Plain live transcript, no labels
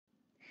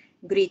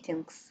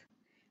Greetings.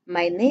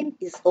 My name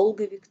is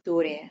Olga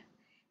Victoria,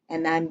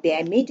 and I'm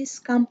Bio-Medis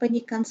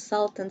Company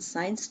Consultant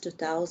since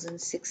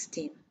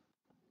 2016.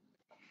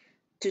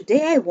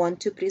 Today I want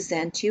to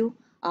present you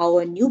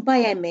our new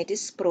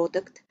Bio-Medis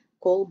product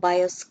called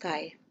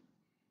Bio-Sky.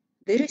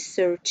 The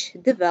research,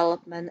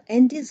 development,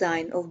 and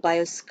design of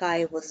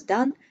Bio-Sky was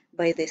done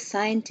by the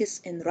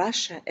scientists in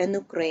Russia and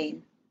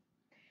Ukraine.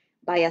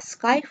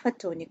 Bio-Sky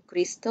Photonic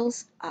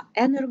Crystals are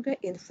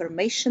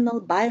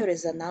energo-informational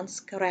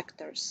bioresonance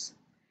characters.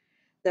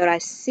 There are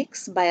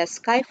 6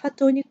 Bio-Sky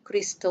Photonic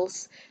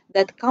Crystals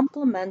that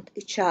complement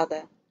each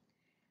other.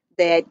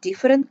 They are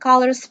different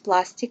colors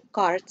plastic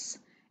cards,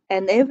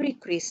 and every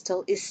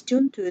crystal is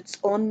tuned to its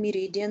own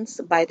meridians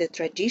by the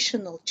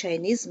traditional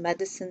Chinese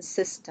medicine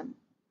system.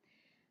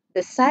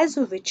 The size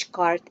of each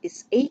card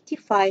is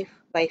 85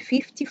 by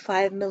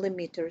 55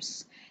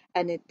 millimeters,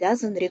 and it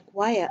doesn't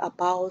require a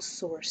power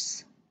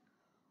source.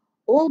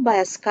 All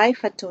Bio-Sky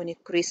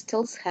Photonic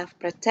Crystals have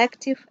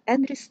protective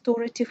and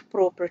restorative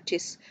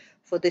properties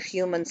for the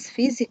human's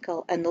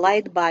physical and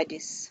light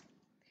bodies.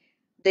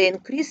 They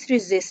increase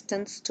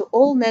resistance to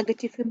all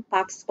negative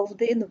impacts of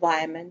the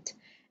environment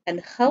and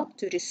help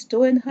to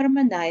restore and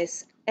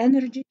harmonize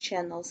energy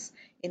channels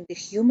in the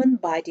human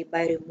body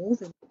by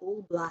removing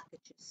all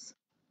blockages.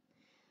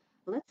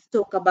 Let's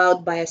talk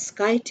about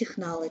Bio-Sky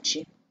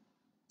technology.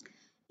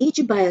 Each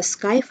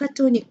Bio-Sky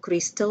photonic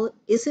crystal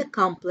is a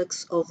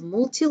complex of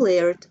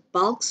multi-layered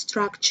bulk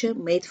structure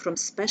made from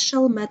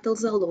special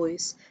metals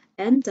alloys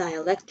and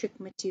dielectric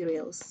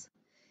materials.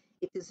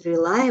 It is a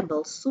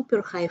reliable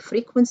super high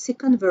frequency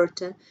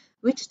converter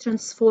which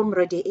transforms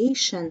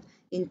radiation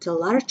into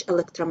large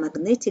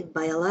electromagnetic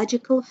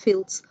biological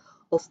fields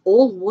of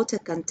all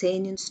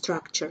water-containing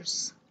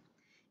structures.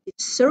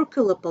 Its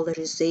circular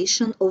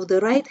polarization of the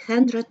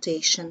right-hand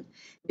rotation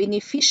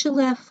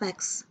beneficially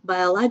affects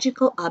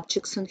biological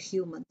objects and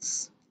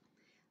humans.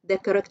 The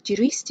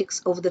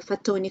characteristics of the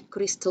photonic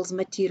crystals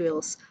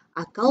materials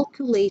are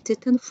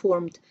calculated and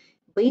formed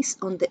based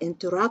on the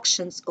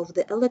interactions of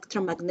the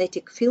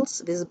electromagnetic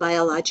fields with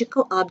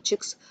biological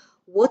objects,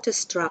 water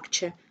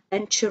structure,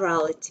 and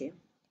chirality.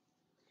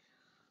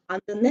 On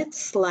the next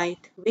slide,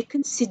 we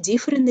can see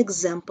different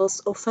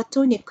examples of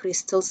photonic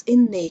crystals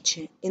in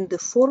nature in the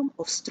form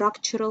of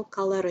structural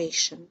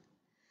coloration.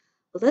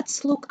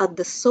 Let's look at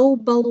the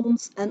soap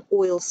balloons and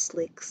oil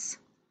slicks.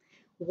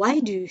 Why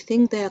do you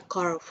think they are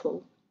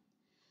colorful?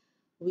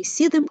 We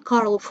see them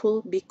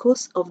colorful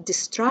because of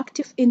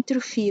destructive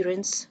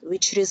interference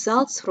which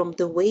results from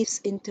the waves'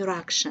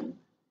 interaction.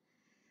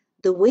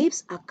 The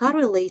waves are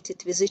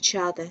correlated with each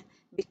other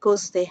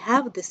because they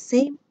have the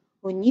same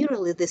or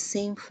nearly the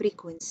same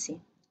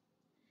frequency.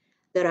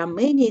 There are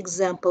many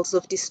examples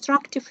of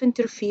destructive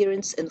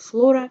interference in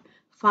flora,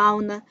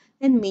 fauna,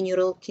 and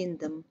mineral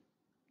kingdom.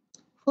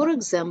 For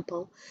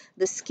example,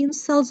 the skin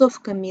cells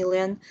of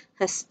chameleon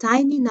has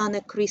tiny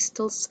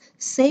nanocrystals,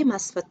 same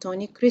as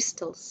photonic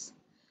crystals.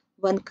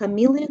 When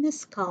chameleon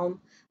is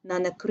calm,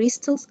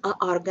 nanocrystals are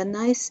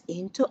organized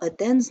into a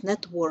dense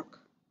network.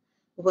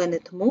 When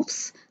it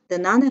moves, the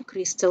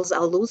nanocrystals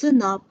are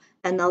loosened up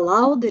and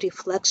allow the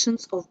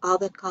reflections of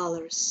other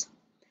colors.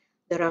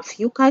 There are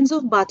few kinds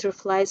of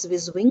butterflies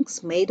with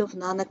wings made of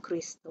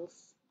nanocrystals.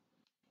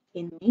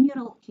 In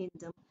mineral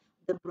kingdom,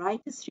 the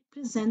brightest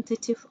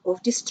representative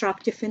of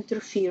destructive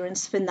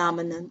interference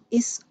phenomenon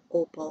is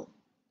opal.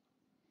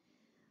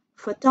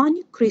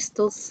 Photonic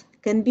crystals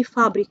can be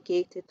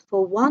fabricated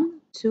for 1,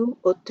 2,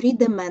 or 3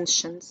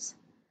 dimensions.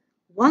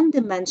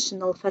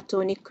 One-dimensional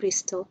photonic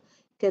crystal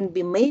can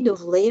be made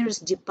of layers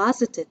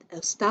deposited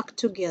or stuck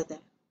together.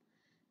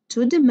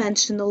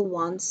 Two-dimensional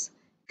ones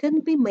can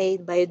be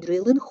made by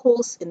drilling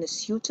holes in a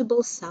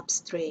suitable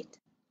substrate.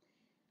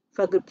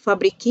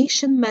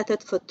 Fabrication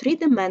method for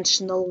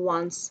three-dimensional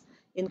ones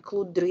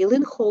include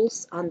drilling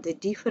holes under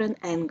different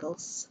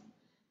angles.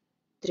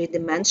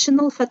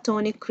 Three-dimensional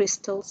photonic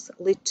crystals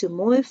lead to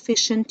more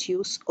efficient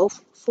use of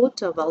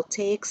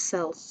photovoltaic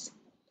cells.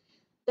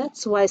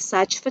 That's why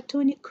such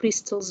photonic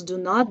crystals do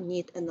not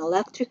need an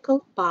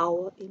electrical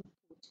power input.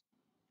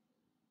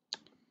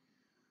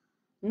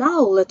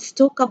 Now let's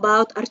talk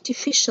about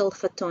artificial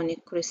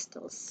photonic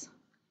crystals.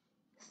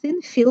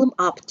 Thin film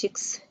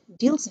optics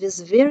deals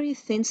with very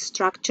thin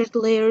structured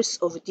layers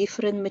of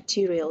different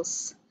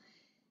materials.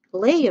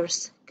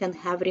 Layers can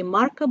have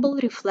remarkable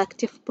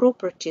reflective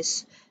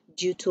properties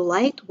due to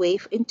light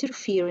wave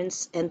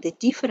interference and the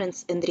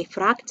difference in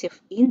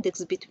refractive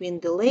index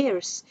between the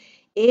layers,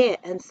 air,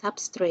 and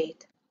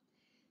substrate.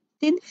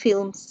 Thin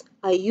films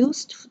are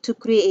used to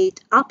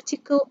create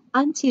optical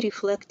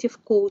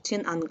anti-reflective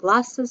coating on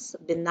glasses,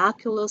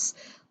 binoculars,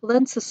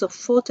 lenses of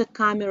photo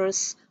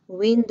cameras,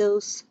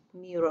 windows,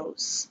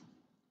 mirrors.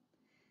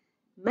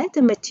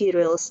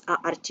 Metamaterials are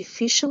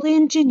artificially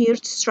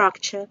engineered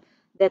structures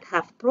that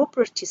have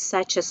properties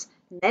such as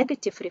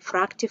negative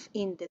refractive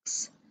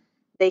index.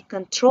 They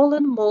control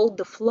and mold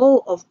the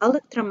flow of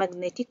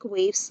electromagnetic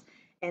waves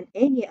and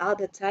any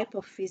other type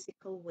of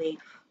physical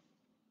wave.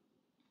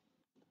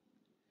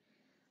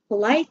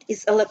 Light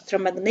is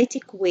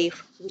electromagnetic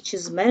wave which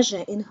is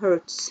measured in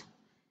hertz.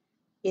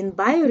 In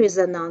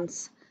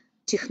bioresonance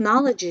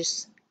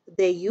technologies,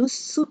 they use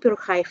super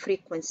high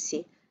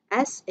frequency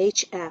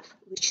SHF,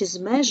 which is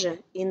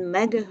measured in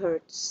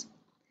megahertz.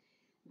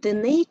 The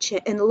nature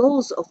and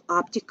laws of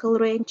optical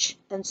range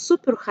and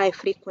super high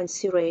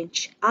frequency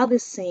range are the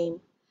same,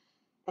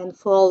 and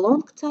for a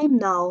long time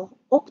now,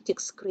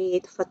 optics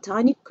create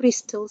photonic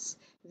crystals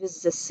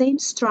with the same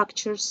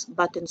structures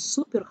but in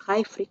super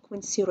high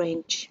frequency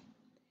range.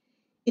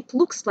 It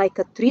looks like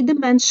a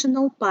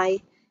three-dimensional pie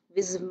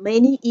with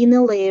many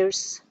inner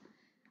layers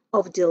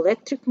of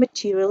dielectric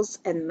materials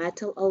and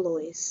metal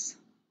alloys.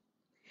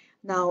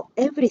 Now,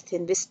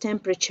 everything with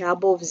temperature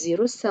above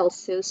 0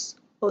 Celsius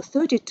or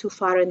 32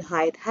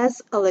 Fahrenheit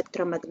has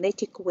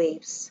electromagnetic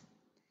waves.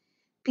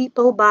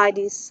 People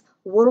bodies,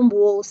 warm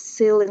walls,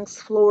 ceilings,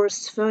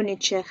 floors,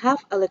 furniture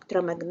have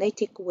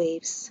electromagnetic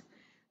waves.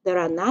 There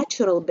are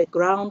natural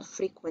background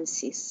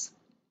frequencies.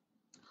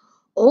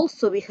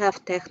 Also, we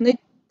have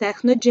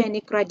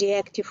technogenic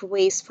radioactive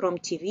waves from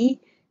TV,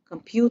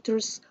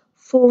 computers,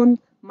 phone,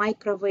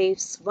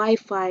 microwaves,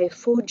 Wi-Fi,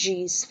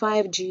 4Gs,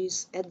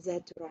 5Gs,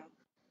 etc.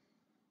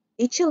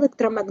 Each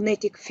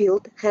electromagnetic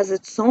field has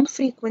its own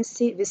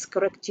frequency with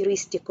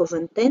characteristic of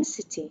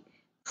intensity,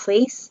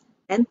 phase,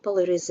 and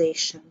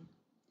polarization.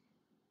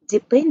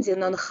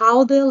 Depending on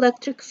how the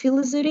electric field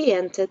is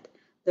oriented,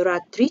 there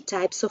are three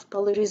types of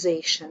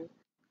polarization: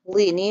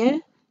 linear,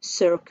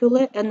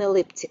 circular, and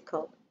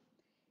elliptical.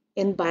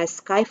 In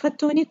Bio-Sky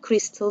Photonic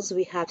Crystals,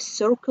 we have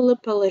circular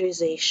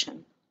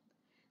polarization.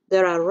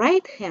 There are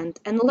right-hand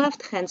and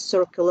left-hand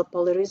circular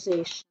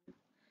polarization.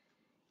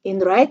 In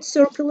right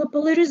circular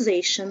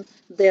polarization,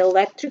 the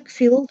electric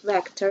field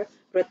vector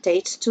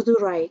rotates to the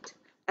right,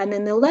 and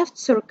in the left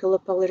circular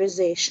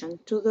polarization,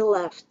 to the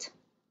left.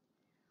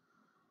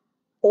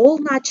 All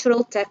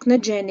natural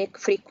technogenic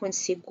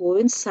frequency go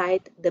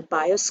inside the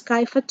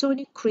Bio-Sky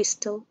Photonic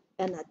Crystal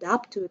and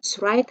adapt to its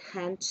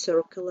right-hand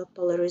circular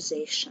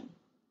polarization.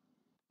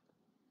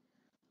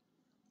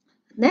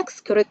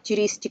 Next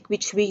characteristic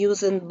which we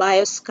use in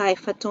Bio-Sky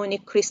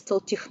Photonic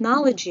Crystal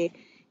technology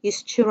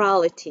is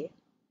chirality.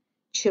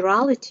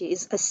 Chirality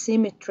is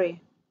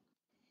asymmetry.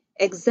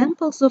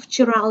 Examples of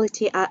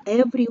chirality are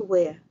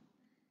everywhere.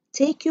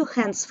 Take your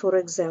hands for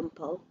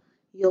example.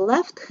 Your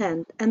left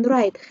hand and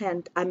right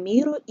hand are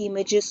mirror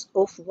images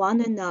of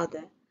one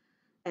another,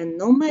 and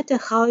no matter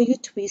how you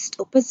twist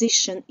or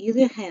position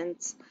either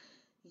hands,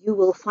 you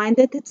will find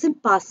that it's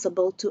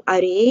impossible to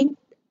orient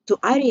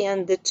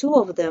the two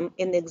of them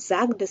in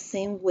exactly the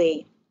same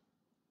way.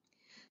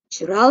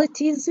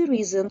 Chirality is the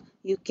reason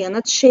you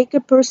cannot shake a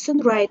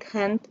person's right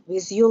hand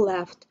with your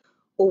left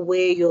or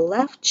wear your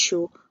left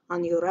shoe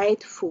on your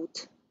right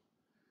foot.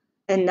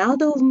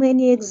 Another of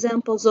many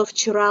examples of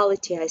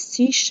chirality are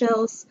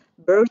seashells,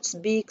 birds'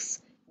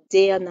 beaks,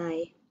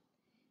 DNA.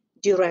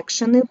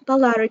 Direction and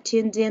polarity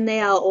in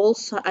DNA are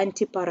also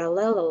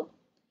antiparallel.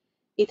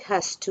 It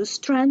has two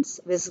strands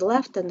with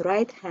left and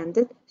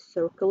right-handed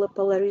circular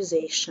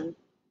polarization.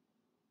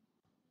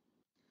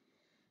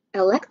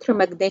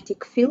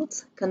 Electromagnetic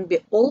fields can be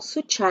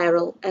also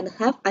chiral and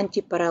have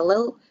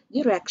antiparallel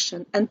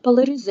direction, and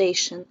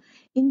polarization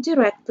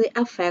indirectly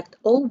affect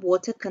all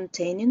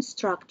water-containing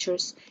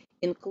structures,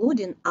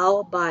 including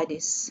our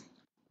bodies.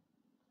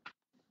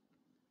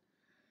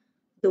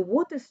 The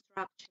water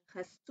structure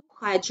has two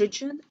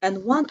hydrogen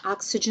and one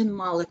oxygen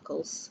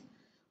molecules.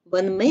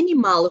 When many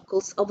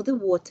molecules of the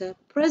water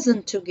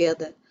present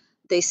together,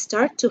 they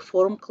start to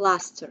form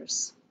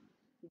clusters.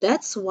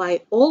 That's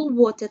why all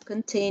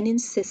water-containing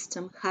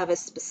systems have a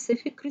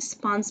specific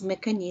response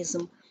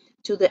mechanism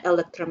to the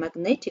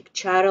electromagnetic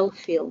chiral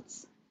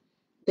fields.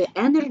 The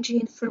energy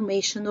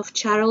information of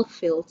chiral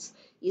fields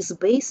is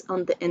based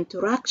on the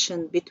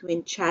interaction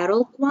between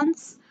chiral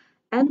quants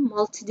and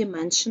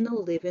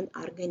multidimensional living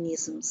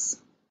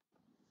organisms.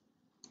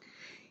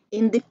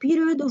 In the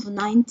period of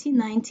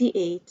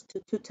 1998 to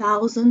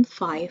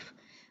 2005,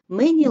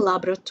 many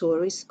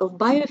laboratories of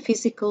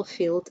biophysical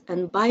field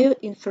and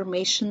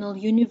bioinformational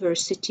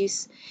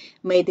universities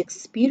made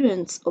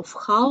experiments of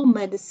how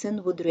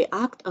medicine would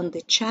react on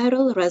the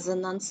chiral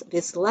resonance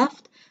with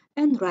left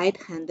and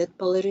right-handed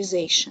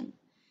polarization.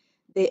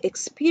 The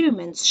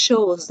experiments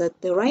show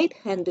that the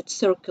right-handed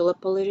circular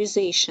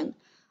polarization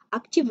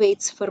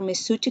activates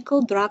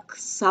pharmaceutical drug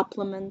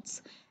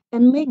supplements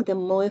and make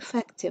them more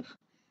effective,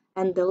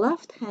 and the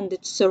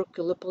left-handed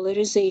circular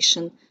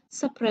polarization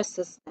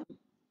suppresses them.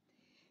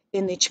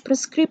 In each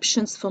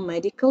prescription for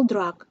medical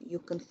drug, you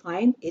can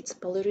find its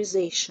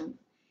polarization.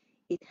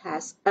 It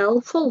has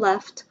L for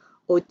left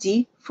or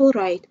D for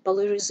right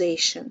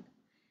polarization.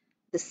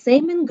 The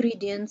same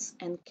ingredients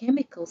and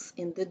chemicals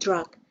in the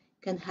drug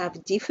can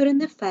have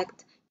different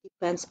effect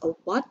depends on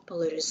what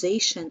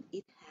polarization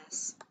it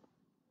has.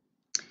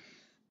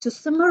 To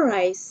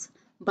summarize,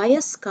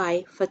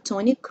 Bio-Sky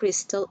Photonic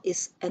Crystal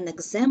is an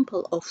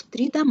example of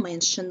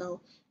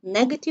three-dimensional,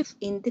 negative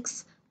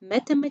index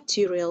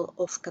metamaterial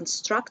of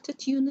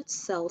constructed unit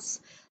cells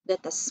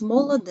that are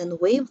smaller than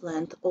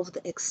wavelength of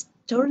the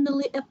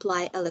externally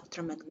applied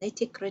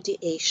electromagnetic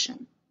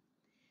radiation.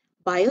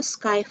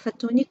 Bio-Sky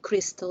Photonic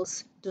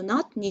Crystals do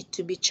not need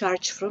to be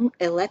charged from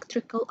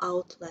electrical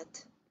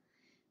outlet.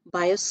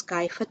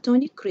 Bio-Sky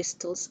Photonic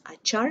Crystals are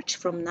charged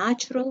from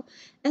natural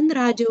and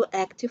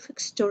radioactive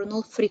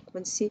external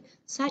frequency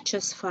such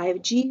as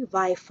 5G,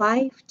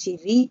 Wi-Fi,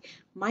 TV,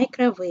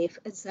 microwave,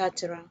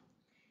 etc.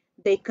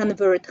 They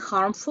convert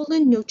harmful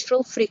and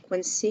neutral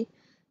frequency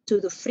to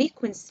the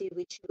frequency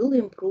which will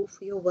improve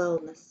your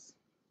wellness.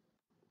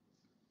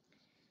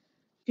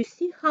 To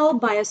see how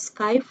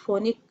Bio-Sky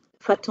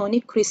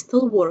Photonic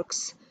Crystal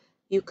works,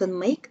 you can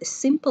make a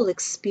simple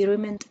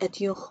experiment at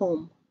your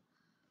home.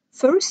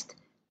 First,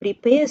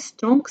 prepare a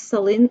strong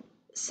saline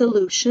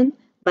solution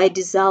by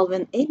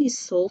dissolving any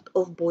salt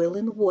of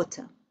boiling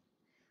water.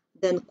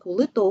 Then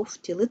cool it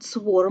off till it's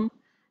warm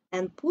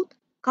and put a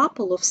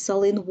couple of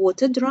saline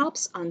water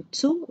drops on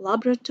 2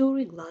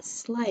 laboratory glass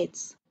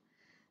slides.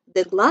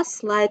 The glass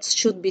slides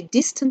should be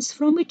distanced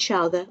from each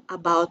other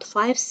about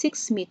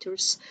 5-6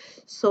 meters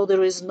so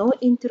there is no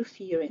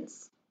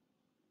interference.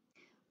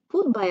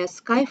 Put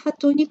Bio-Sky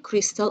Photonic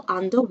crystal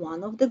under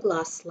one of the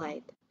glass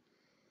slides.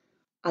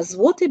 As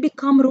water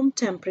becomes room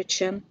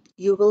temperature,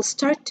 you will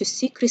start to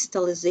see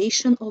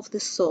crystallization of the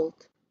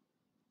salt.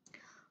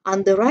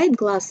 On the right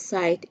glass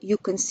side, you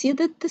can see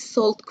that the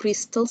salt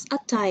crystals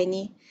are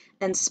tiny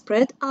and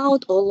spread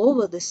out all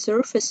over the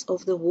surface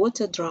of the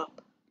water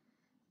drop.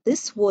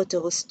 This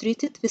water was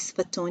treated with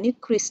photonic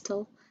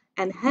crystal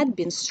and had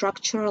been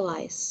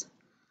structuralized.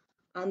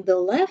 On the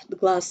left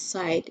glass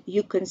side,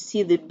 you can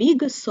see the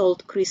bigger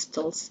salt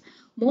crystals,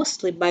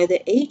 mostly by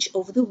the edge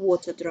of the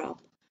water drop.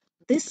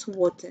 This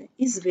water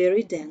is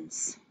very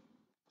dense.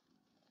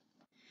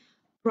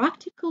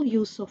 Practical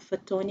use of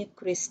photonic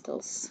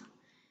crystals.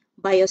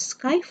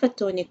 Bio-Sky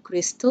photonic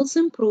crystals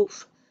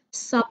improve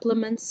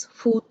supplements,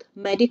 food,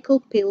 medical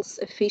pills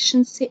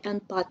efficiency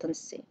and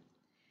potency.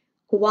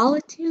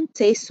 Quality and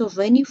taste of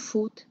any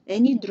food,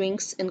 any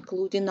drinks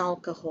including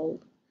alcohol.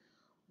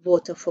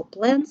 Water for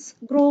plants,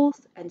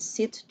 growth and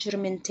seed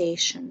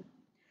germination.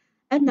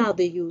 And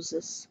other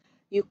uses.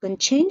 You can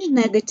change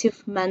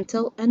negative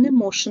mental and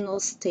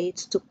emotional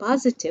states to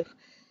positive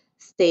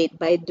state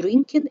by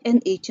drinking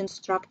and eating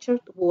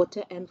structured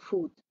water and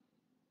food.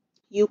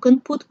 You can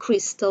put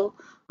crystal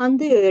on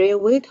the area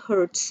where it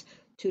hurts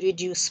to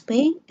reduce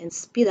pain and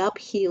speed up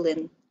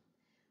healing.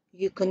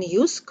 You can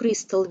use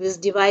crystal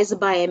with device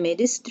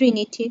BioMedis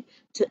Trinity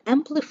to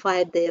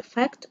amplify the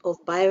effect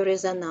of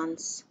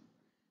bioresonance.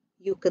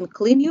 You can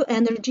clean your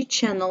energy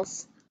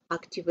channels,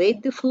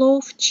 activate the flow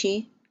of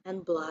Qi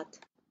and blood.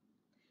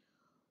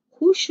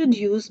 Who should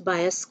use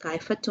Bio-Sky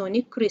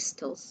Photonic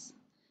crystals?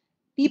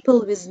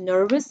 People with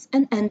nervous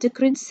and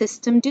endocrine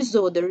system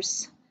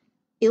disorders,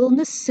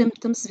 illness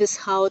symptoms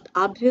without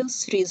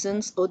obvious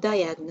reasons or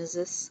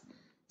diagnosis,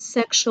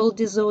 sexual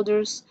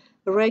disorders,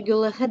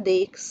 regular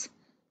headaches,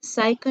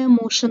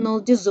 psycho-emotional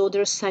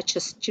disorders such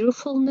as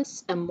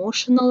cheerfulness,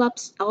 emotional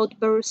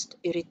outburst,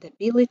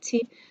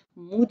 irritability,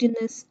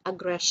 moodiness,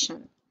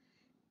 aggression.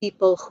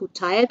 People who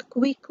tired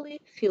quickly,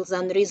 feels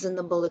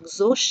unreasonable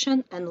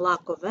exhaustion and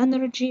lack of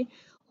energy,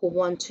 who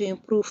want to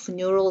improve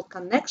neural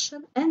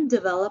connection and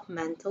develop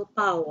mental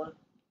power.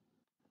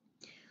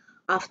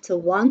 After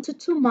 1 to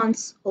 2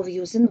 months of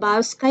using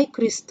Bio-Sky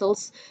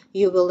crystals,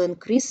 you will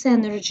increase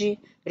energy,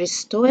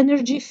 restore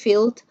energy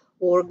field,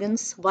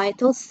 organs,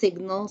 vital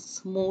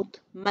signals, mood,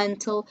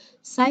 mental,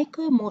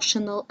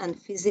 psycho-emotional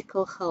and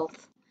physical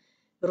health.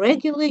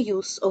 Regular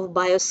use of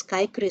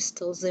Bio-Sky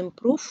crystals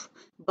improve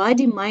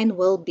body-mind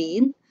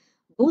well-being,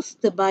 boosts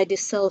the body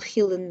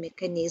self-healing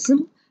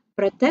mechanism,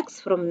 protects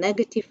from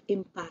negative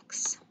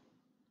impacts.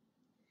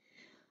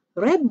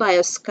 Red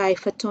Bio-Sky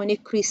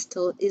Photonic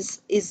Crystal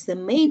is the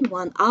main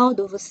one out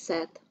of a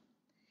set.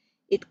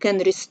 It can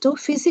restore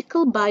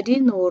physical body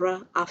and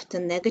aura after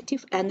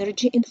negative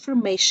energy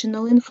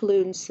informational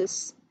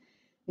influences,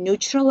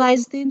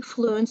 neutralize the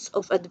influence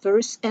of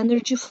adverse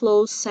energy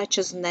flows such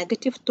as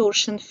negative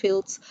torsion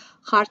fields,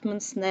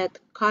 Hartmann's net,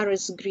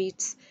 Caris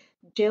grids,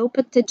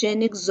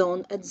 geopathogenic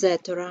zone,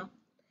 etc.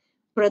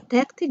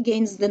 Protect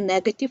against the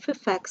negative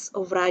effects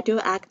of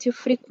radioactive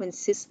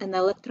frequencies and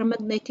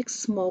electromagnetic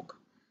smoke,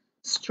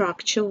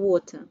 structure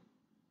water.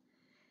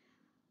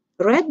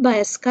 Red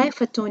Bio-Sky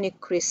Photonic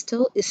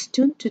Crystal is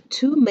tuned to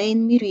 2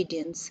 main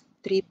meridians,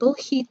 triple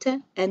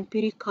theta and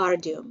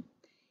pericardium.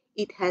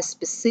 It has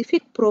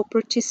specific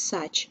properties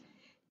such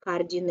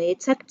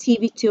coordinates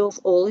activity of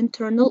all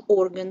internal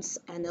organs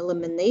and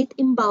eliminates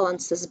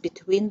imbalances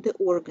between the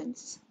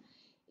organs,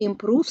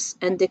 improves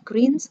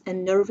endocrine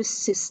and nervous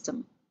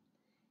system,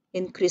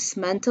 increase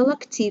mental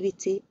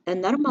activity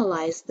and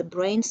normalize the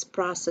brain's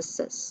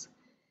processes,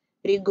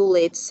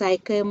 regulate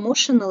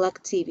psycho-emotional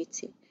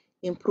activity,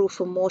 improve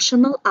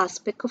emotional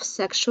aspect of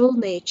sexual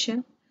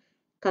nature,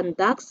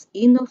 conducts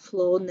inner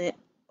flow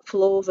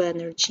of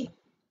energy.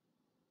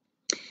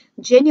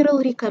 General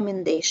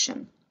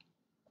recommendation.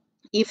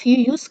 If you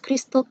use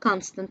crystal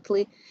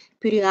constantly,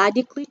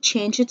 periodically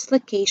change its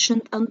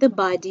location on the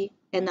body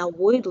and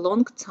avoid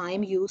long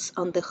time use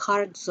on the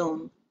heart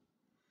zone.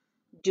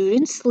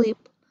 During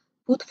sleep,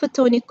 Put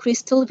photonic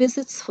crystal with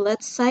its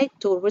flat side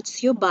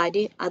towards your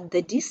body at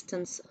the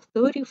distance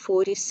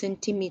 30-40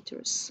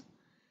 centimeters.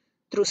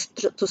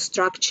 To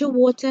structure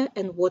water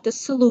and water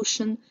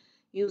solution,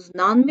 use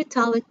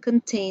non-metallic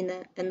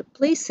container and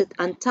place it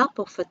on top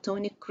of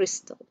photonic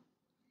crystal.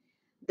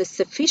 The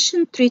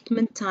sufficient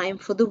treatment time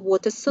for the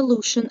water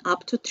solution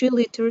up to 3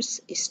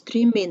 liters is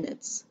 3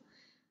 minutes.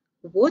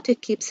 Water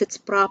keeps its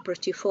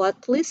property for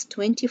at least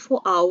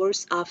 24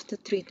 hours after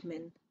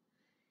treatment.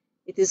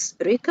 It is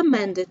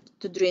recommended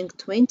to drink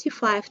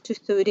 25 to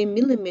 30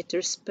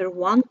 millimeters per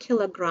 1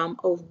 kilogram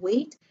of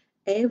weight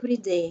every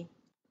day.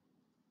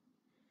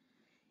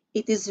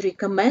 It is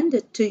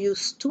recommended to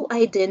use 2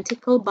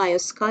 identical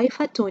Bio-Sky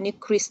Photonic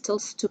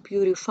Crystals to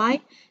purify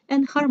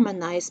and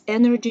harmonize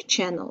energy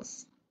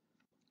channels.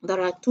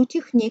 There are 2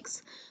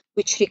 techniques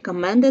which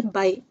recommended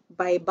by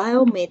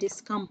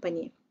Bio-Medis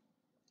company.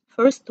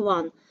 First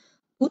one,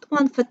 put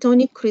 1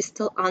 photonic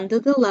crystal under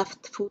the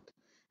left foot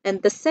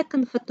and the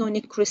second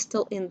photonic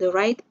crystal in the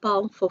right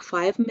palm for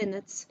 5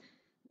 minutes,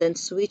 then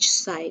switch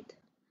side.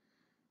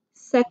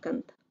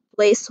 Second,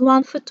 place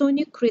 1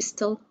 photonic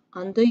crystal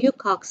under your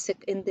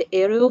coccyx in the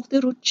area of the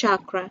root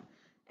chakra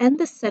and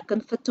the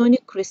second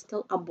photonic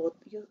crystal above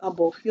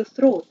your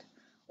throat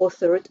or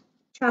third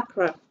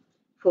chakra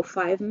for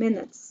 5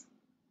 minutes.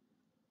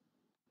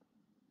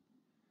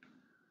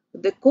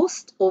 The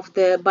cost of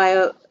the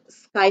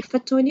Bio-Sky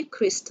Photonic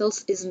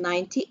Crystals is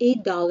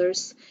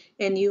 $98,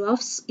 and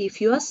if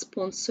you are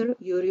sponsor,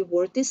 your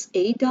reward is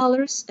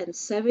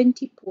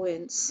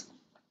 $8.70.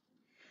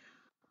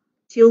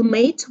 Till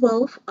May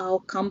 12, our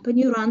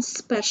company runs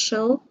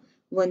special.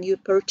 When you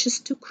purchase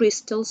 2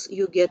 crystals,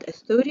 you get a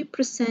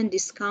 30%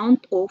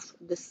 discount off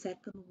the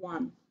second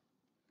one.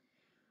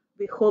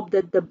 We hope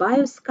that the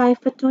Bio-Sky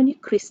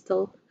Photonic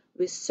Crystal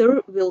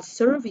will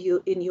serve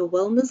you in your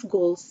wellness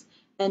goals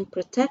and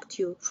protect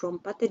you from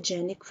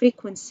pathogenic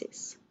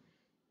frequencies.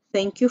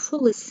 Thank you for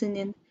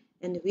listening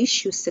and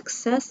wish you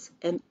success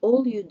in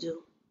all you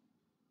do.